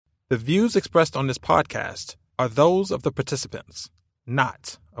The views expressed on this podcast are those of the participants,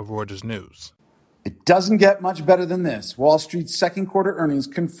 not of Reuters News. It doesn't get much better than this. Wall Street's second quarter earnings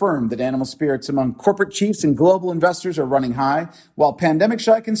confirmed that animal spirits among corporate chiefs and global investors are running high, while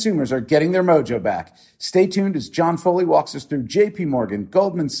pandemic-shy consumers are getting their mojo back. Stay tuned as John Foley walks us through JP Morgan,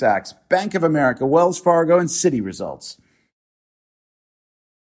 Goldman Sachs, Bank of America, Wells Fargo, and Citi results.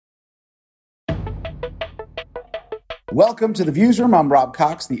 Welcome to the Views Room. I'm Rob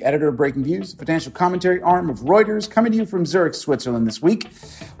Cox, the editor of Breaking Views, the financial commentary arm of Reuters, coming to you from Zurich, Switzerland this week.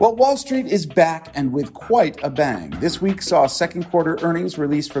 Well, Wall Street is back and with quite a bang. This week saw second quarter earnings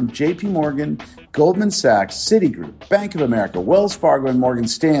released from JP Morgan, Goldman Sachs, Citigroup, Bank of America, Wells Fargo, and Morgan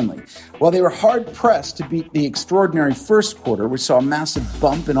Stanley. While they were hard pressed to beat the extraordinary first quarter, which saw a massive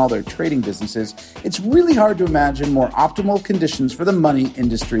bump in all their trading businesses, it's really hard to imagine more optimal conditions for the money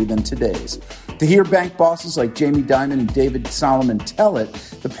industry than today's. To hear bank bosses like Jamie Dimon and David Solomon tell it,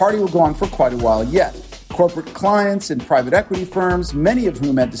 the party will go on for quite a while yet. Corporate clients and private equity firms, many of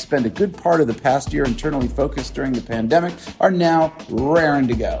whom had to spend a good part of the past year internally focused during the pandemic, are now raring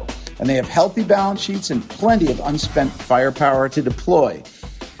to go. And they have healthy balance sheets and plenty of unspent firepower to deploy.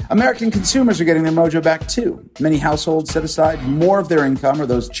 American consumers are getting their mojo back too. Many households set aside more of their income or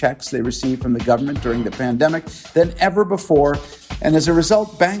those checks they received from the government during the pandemic than ever before. And as a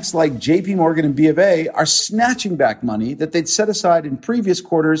result, banks like JP Morgan and B of A are snatching back money that they'd set aside in previous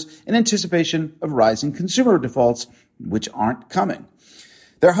quarters in anticipation of rising consumer defaults, which aren't coming.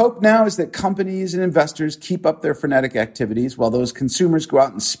 Their hope now is that companies and investors keep up their frenetic activities while those consumers go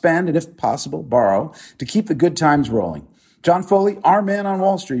out and spend and, if possible, borrow to keep the good times rolling. John Foley, our man on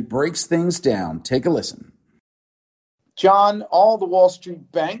Wall Street, breaks things down. Take a listen. John, all the Wall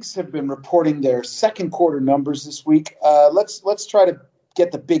Street banks have been reporting their second quarter numbers this week. Let's try to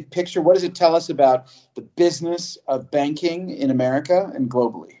get the big picture. What does it tell us about the business of banking in America and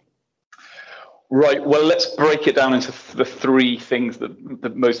globally? Right. Well, let's break it down into the three things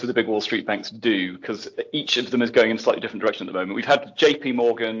that most of the big Wall Street banks do, because each of them is going in a slightly different direction at the moment. We've had JP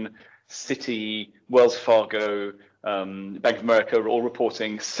Morgan, Citi, Wells Fargo, Bank of America are all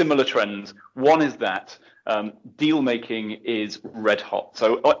reporting similar trends. One is that deal making is red hot.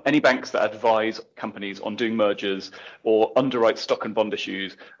 So any banks that advise companies on doing mergers or underwrite stock and bond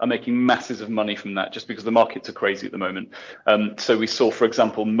issues are making masses of money from that just because the markets are crazy at the moment. So we saw, for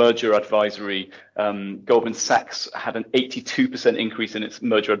example, merger advisory. Goldman Sachs had an 82% increase in its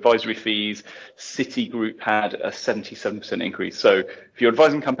merger advisory fees. Citigroup had a 77% increase. So if you're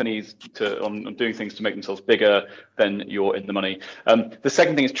advising companies on doing things to make themselves bigger, then you're in the money. The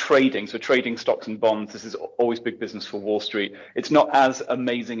second thing is trading. So trading stocks and bonds. This is always big business for Wall Street. It's not as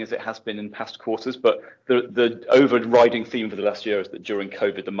amazing as it has been in past quarters, but the overriding theme for the last year is that during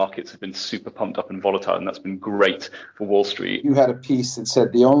COVID, the markets have been super pumped up and volatile, and that's been great for Wall Street. You had a piece that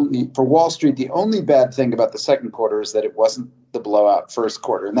said for Wall Street, the only bad thing about the second quarter is that it wasn't the blowout first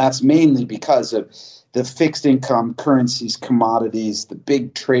quarter, and that's mainly because of the fixed income, currencies, commodities, the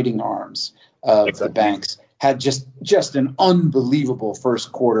big trading arms of the banks had just an unbelievable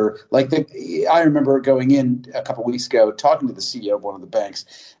first quarter. I remember going in a couple of weeks ago, talking to the CEO of one of the banks,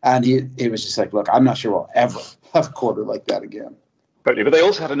 and he was just like, look, I'm not sure we'll ever have a quarter like that again. Totally. But they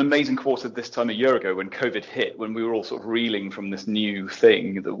also had an amazing quarter this time a year ago when COVID hit, when we were all sort of reeling from this new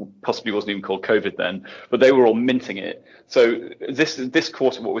thing that possibly wasn't even called COVID then, but they were all minting it. So this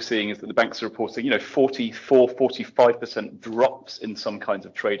quarter, what we're seeing is that the banks are reporting, 45% drops in some kinds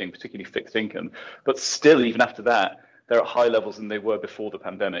of trading, particularly fixed income. But still, even after that, they're at high levels than they were before the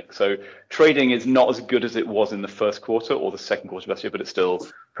pandemic. So trading is not as good as it was in the first quarter or the second quarter of last year, but it's still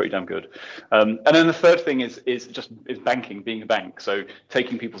pretty damn good. And then the third thing is banking, being a bank. So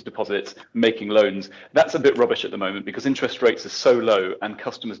taking people's deposits, making loans. That's a bit rubbish at the moment because interest rates are so low and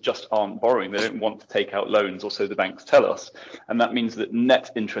customers just aren't borrowing. They don't want to take out loans, or so the banks tell us. And that means that net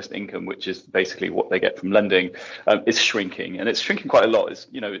interest income, which is basically what they get from lending, is shrinking. And it's shrinking quite a lot. It's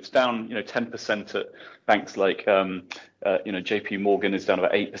down 10% at banks like JP Morgan is down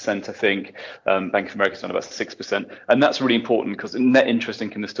about 8%, I think. Bank of America is down about 6%. And that's really important because net interest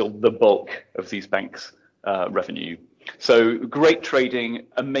income is still the bulk of these banks' revenue. So great trading,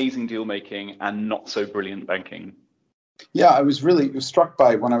 amazing deal making, and not so brilliant banking. Yeah, I was really struck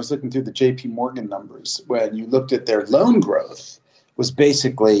by when I was looking through the JP Morgan numbers, when you looked at their loan growth was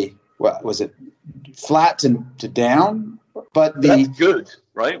basically, was it flat to down? But that's good,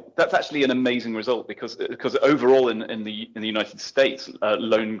 right? That's actually an amazing result because overall in the United States,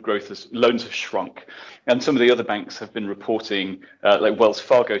 loans have shrunk, and some of the other banks have been reporting, like Wells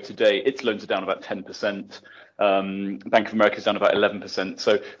Fargo today, its loans are down about 10%. Bank of America is down about 11%.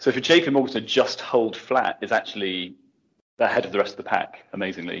 So for JP Morgan to just hold flat is actually ahead of the rest of the pack.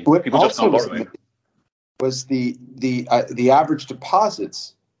 Amazingly, What people just aren't borrowing. Was the average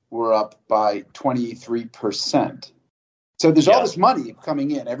deposits were up by 23%. So there's all this money coming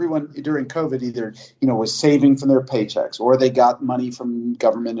in. Everyone during COVID either was saving from their paychecks, or they got money from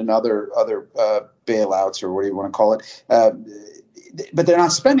government and other bailouts, or what do you want to call it? But they're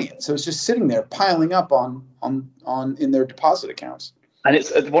not spending it, so it's just sitting there piling up on in their deposit accounts. And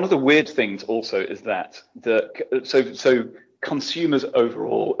it's one of the weird things also is that so consumers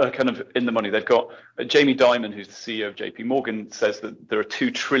overall are kind of in the money. They've got Jamie Dimon, who's the CEO of JP Morgan, says that there are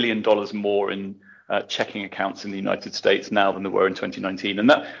 $2 trillion more in checking accounts in the United States now than there were in 2019. And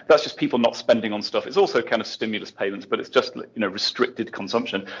that's just people not spending on stuff. It's also kind of stimulus payments, but it's just restricted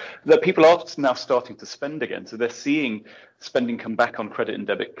consumption. That people are now starting to spend again. So they're seeing spending come back on credit and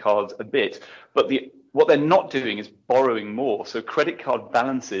debit cards a bit. But what they're not doing is borrowing more. So credit card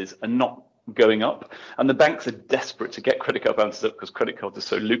balances are not going up, and the banks are desperate to get credit card balances up because credit cards are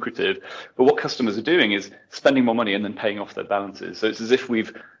so lucrative. But what customers are doing is spending more money and then paying off their balances. So it's as if we're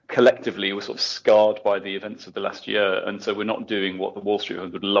sort of scarred by the events of the last year, and so we're not doing what the Wall Street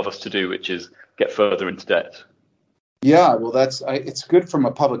would love us to do, which is get further into debt. Yeah, well, it's good from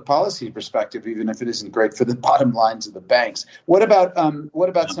a public policy perspective, even if it isn't great for the bottom lines of the banks. What about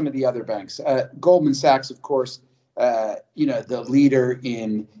some of the other banks? Goldman Sachs, of course, the leader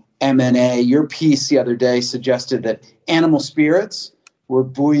in M&A. Your piece the other day suggested that animal spirits were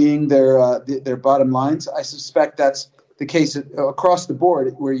buoying their bottom lines. I suspect that's the case across the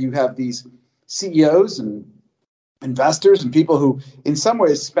board, where you have these CEOs and investors and people who in some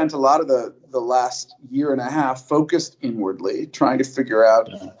ways spent a lot of the last year and a half focused inwardly, trying to figure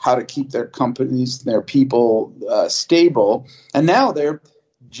out how to keep their companies, their people stable. And now they're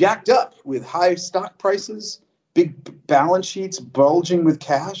jacked up with high stock prices, big balance sheets bulging with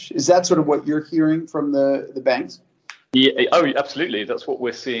cash. Is that sort of what you're hearing from the banks? Yeah, absolutely. That's what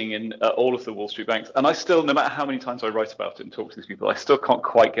we're seeing in all of the Wall Street banks. And I still, no matter how many times I write about it and talk to these people, I still can't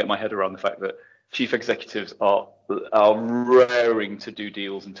quite get my head around the fact that chief executives are raring to do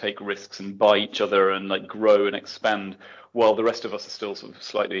deals and take risks and buy each other and grow and expand, while the rest of us are still sort of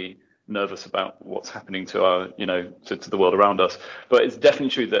slightly nervous about what's happening to our, to the world around us. But it's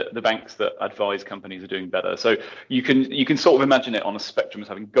definitely true that the banks that advise companies are doing better. So you can sort of imagine it on a spectrum as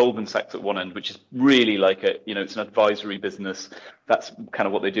having Goldman Sachs at one end, which is really like it's an advisory business. That's kind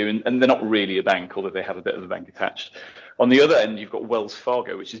of what they do. And they're not really a bank, although they have a bit of a bank attached. On the other end, you've got Wells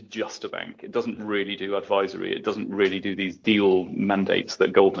Fargo, which is just a bank. It doesn't really do advisory. It doesn't really do these deal mandates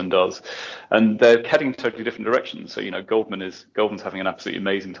that Goldman does. And they're heading in totally different directions. So, Goldman's having an absolutely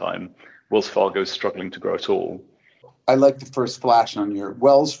amazing time. Wells Fargo is struggling to grow at all. I like the first flash on your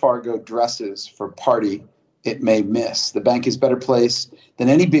Wells Fargo dresses for party it may miss. The bank is better placed than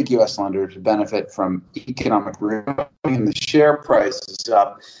any big U.S. lender to benefit from economic rebound, and the share price is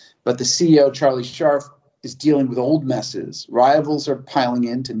up. But the CEO, Charlie Scharf, is dealing with old messes. Rivals are piling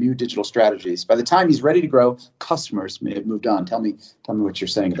into new digital strategies. By the time he's ready to grow, customers may have moved on. Tell me what you're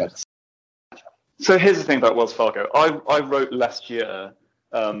saying about it. So here's the thing about Wells Fargo. I wrote last year,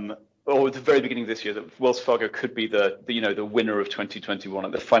 or at the very beginning of this year, that Wells Fargo could be the winner of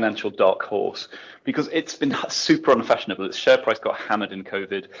 2021, the financial dark horse, because it's been super unfashionable. Its share price got hammered in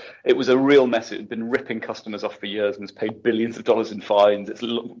COVID. It was a real mess. It had been ripping customers off for years and has paid billions of dollars in fines. It's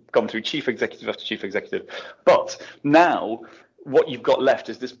gone through chief executive after chief executive. But now what you've got left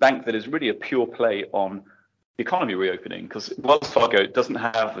is this bank that is really a pure play on the economy reopening, because Wells Fargo doesn't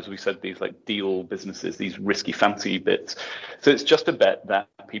have, as we said, these deal businesses, these risky fancy bits. So it's just a bet that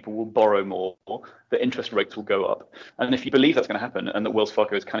people will borrow more, that interest rates will go up. And if you believe that's going to happen, and that Wells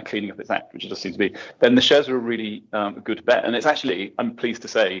Fargo is kind of cleaning up its act, which it does seem to be, then the shares are a really good bet. And it's actually, I'm pleased to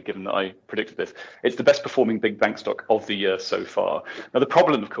say, given that I predicted this, it's the best performing big bank stock of the year so far. Now, the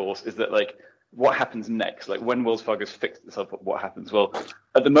problem, of course, is that what happens next? When Wells Fargo's fixed itself up, what happens? Well,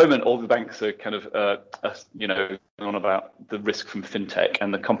 at the moment, all the banks are kind of, on about the risk from fintech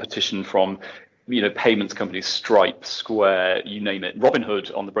and the competition from, payments companies, Stripe, Square, you name it,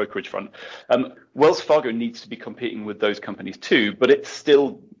 Robinhood on the brokerage front. Wells Fargo needs to be competing with those companies too, but it's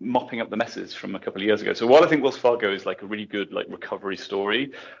still mopping up the messes from a couple of years ago. So while I think Wells Fargo is a really good recovery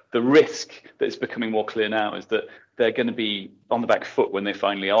story, the risk that is becoming more clear now is that they're going to be on the back foot when they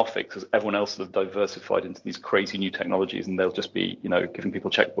finally are fixed, because everyone else has diversified into these crazy new technologies, and they'll just be, giving people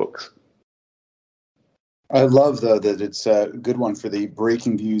checkbooks. I love, though, that it's a good one for the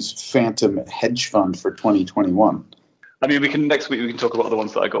Breaking Views Phantom Hedge Fund for 2021. I mean, next week we can talk about the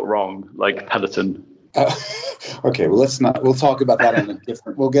ones that I got wrong, like Peloton. Okay, well, let's not. We'll talk about that on a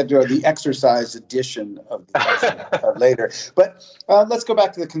different. We'll get to the exercise edition of the later. But let's go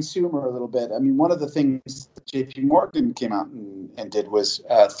back to the consumer a little bit. I mean, one of the things that J.P. Morgan came out and did was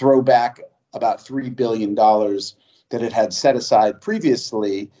throw back about $3 billion that it had set aside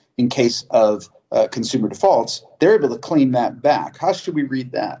previously in case of consumer defaults. They're able to claim that back. How should we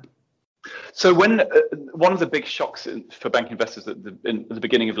read that? So when one of the big shocks for bank investors at the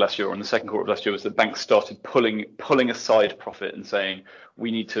beginning of last year or in the second quarter of last year was that banks started pulling aside profit and saying,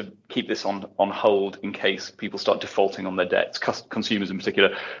 we need to keep this on hold in case people start defaulting on their debts, consumers in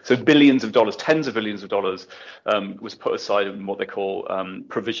particular. So billions of dollars, tens of billions of dollars was put aside in what they call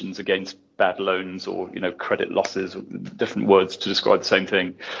provisions against bad loans or credit losses, or different words to describe the same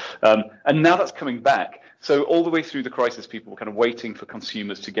thing. And now that's coming back. So all the way through the crisis, people were kind of waiting for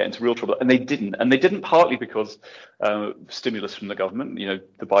consumers to get into real trouble, and they didn't. And they didn't partly because stimulus from the government,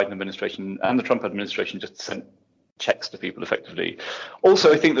 the Biden administration and the Trump administration just sent checks to people effectively.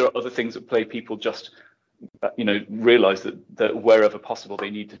 Also, I think there are other things at play. People just, realize that wherever possible, they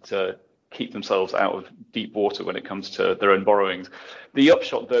needed to keep themselves out of deep water when it comes to their own borrowings. The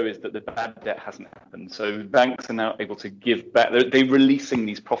upshot, though, is that the bad debt hasn't happened. So banks are now able to give back. They're releasing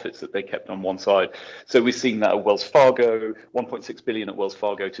these profits that they kept on one side. So we're seeing that at Wells Fargo, 1.6 billion at Wells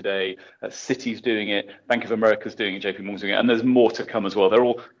Fargo today. Citi's doing it. Bank of America's doing it. JP Morgan's doing it. And there's more to come as well. They're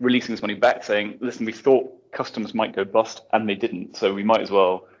all releasing this money back saying, listen, we thought customers might go bust and they didn't. So we might as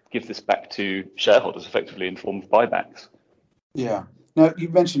well give this back to shareholders effectively in the form of buybacks. Yeah. Now, you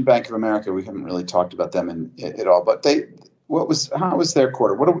mentioned Bank of America. We haven't really talked about them at all, but how was their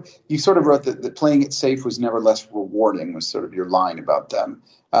quarter? You sort of wrote that playing it safe was never less rewarding was sort of your line about them.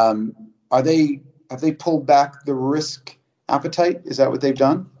 Have they pulled back the risk appetite? Is that what they've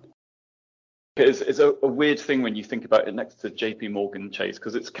done? It's a weird thing when you think about it next to JP Morgan Chase,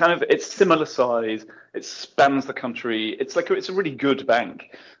 because it's similar size, it spans the country, it's a really good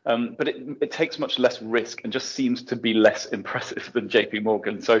bank, but it takes much less risk and just seems to be less impressive than JP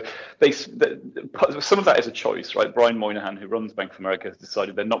Morgan. So some of that is a choice, right? Brian Moynihan, who runs Bank of America, has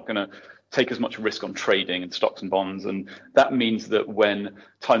decided they're not going to take as much risk on trading and stocks and bonds, and that means that when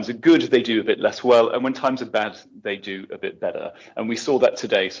times are good, they do a bit less well, and when times are bad, they do a bit better. And we saw that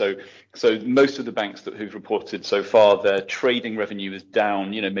today. So most of the banks who've reported so far, their trading revenue is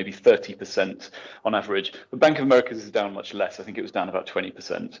down, maybe 30% on average. But Bank of America is down much less. I think it was down about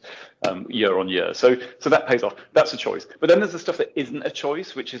 20% year on year. So that pays off. That's a choice. But then there's the stuff that isn't a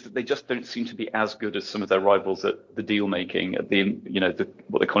choice, which is that they just don't seem to be as good as some of their rivals at the deal making, at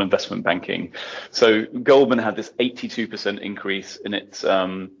what they call investment banking. So Goldman had this 82% increase in its,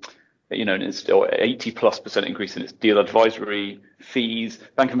 or 80+% increase in its deal advisory fees.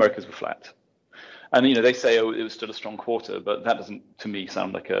 Bank of America's were flat. And, they say, it was still a strong quarter, but that doesn't, to me,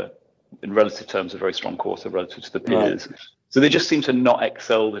 sound like in relative terms, a very strong quarter relative to the peers. Right. So they just seem to not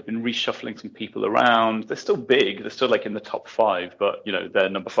excel. They've been reshuffling some people around. They're still big. They're still in the top 5, but they're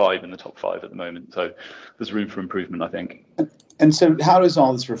number 5 in the top 5 at the moment. So there's room for improvement, I think. And so, how is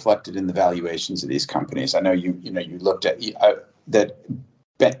all this reflected in the valuations of these companies? I know you looked at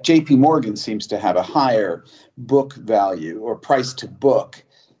that J.P. Morgan seems to have a higher book value or price to book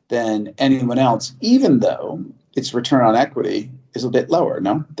than anyone else, even though its return on equity is a bit lower,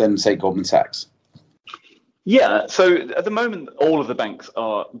 than say Goldman Sachs. Yeah, so at the moment, all of the banks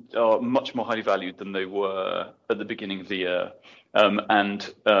are much more highly valued than they were at the beginning of the year.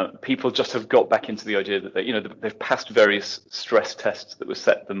 And people just have got back into the idea that they've passed various stress tests that were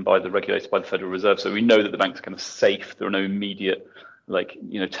set them by the regulators, by the Federal Reserve. So we know that the banks are kind of safe. There are no immediate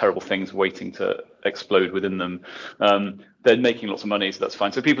terrible things waiting to explode within them. They're making lots of money, so that's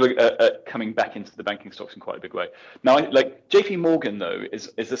fine. So people are coming back into the banking stocks in quite a big way. Now, JP Morgan, though,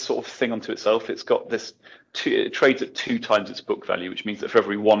 is this sort of thing unto itself. It's got this, it trades at 2 times its book value, which means that for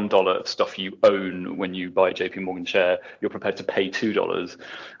every $1 of stuff you own when you buy a JP Morgan share, you're prepared to pay $2.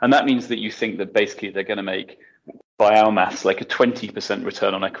 And that means that you think that basically they're going to make, by our maths, a 20%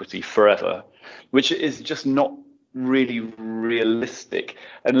 return on equity forever, which is just not really realistic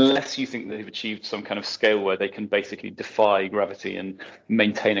unless you think they've achieved some kind of scale where they can basically defy gravity and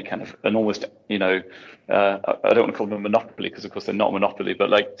maintain a kind of an almost I don't want to call them a monopoly, because of course they're not a monopoly, but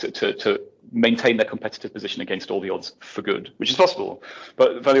to maintain their competitive position against all the odds for good, which is possible,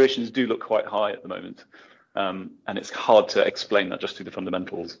 but valuations do look quite high at the moment, and it's hard to explain that just through the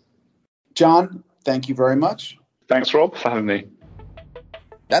fundamentals. John, thank you very much. Thanks, Rob, for having me.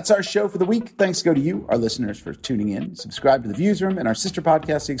 That's our show for the week. Thanks go to you, our listeners, for tuning in. Subscribe to The Views Room and our sister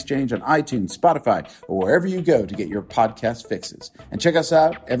podcast, The Exchange, on iTunes, Spotify, or wherever you go to get your podcast fixes. And check us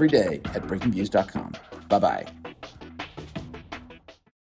out every day at breakingviews.com. Bye-bye.